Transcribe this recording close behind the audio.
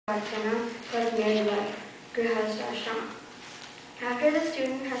Archana plus married life, Grihasth Ashram. After the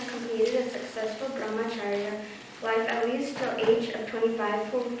student has completed a successful brahmacharya life at least till age of 25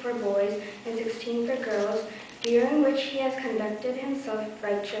 for boys and 16 for girls, during which he has conducted himself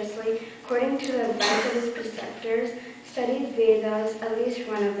righteously according to the advice of his preceptors, studied Vedas, at least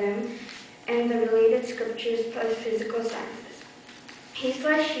one of them, and the related scriptures plus physical sciences.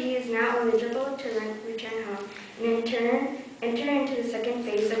 He/she is now eligible to return home and in turn enter into the second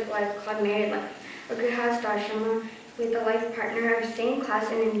phase of life called married life, or Grihasth Ashrama, with a life partner of same class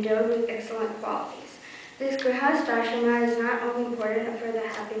and endowed with excellent qualities. This Grihasth Ashrama is not only important for the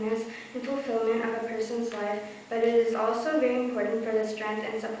happiness and fulfillment of a person's life, but it is also very important for the strength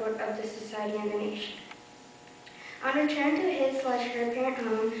and support of the society and the nation. On return to his/her parent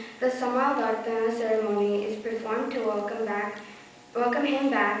home, the Samavartana ceremony is performed to welcome him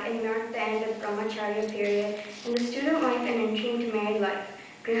back and mark the end of brahmacharya period in the student life and entry into married life,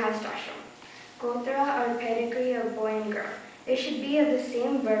 Grihasth Ashram. Gotra or pedigree of boy and girl. They should be of the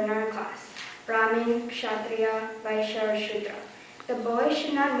same Varna class, Brahmin, Kshatriya, Vaishya or Shudra. The boy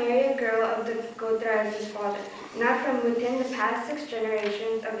should not marry a girl of the Gotra as his father, not from within the past 6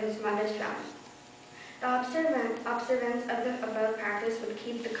 generations of his mother's family. The observance of the above practice would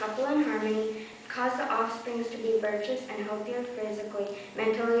keep the couple in harmony, cause the offsprings to be virtuous and healthier physically,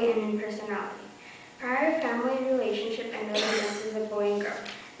 mentally, and in personality. Prior family relationship and residences of boy and girl.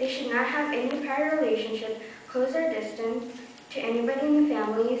 They should not have any prior relationship, close or distant, to anybody in the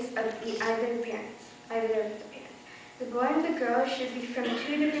families of either of the parents. The boy and the girl should be from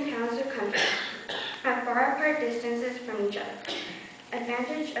 2 different towns or countries, at far apart distances from each other.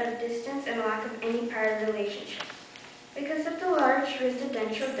 Advantage of distance and lack of any prior relationship. Because of the large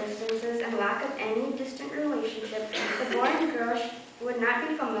residential distances and lack of any distant relationship, the boy and girl would not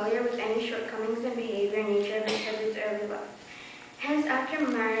be familiar with any shortcomings in behavior and nature of each other's early life. Hence, after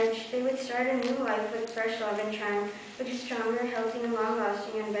marriage, they would start a new life with fresh love and charm, which is stronger, healthy, and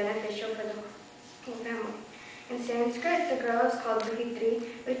long-lasting and beneficial for the whole family. In Sanskrit, the girl is called Grihitri,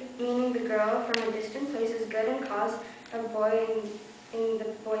 meaning the girl from a distant place is good and cause of boy in the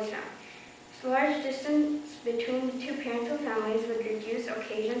boy's family. So large distance between the 2 parental families would reduce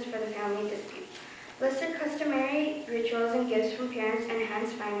occasions for the family disputes. Listed customary rituals and gifts from parents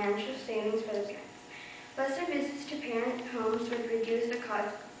enhance financial savings for the parents. Lesser visits to parent homes would reduce the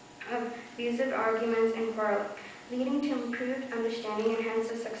cause of abusive arguments and quarreling, leading to improved understanding and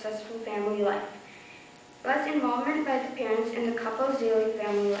hence a successful family life. Less involvement by the parents in the couple's daily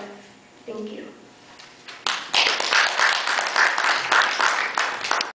family life. Thank you.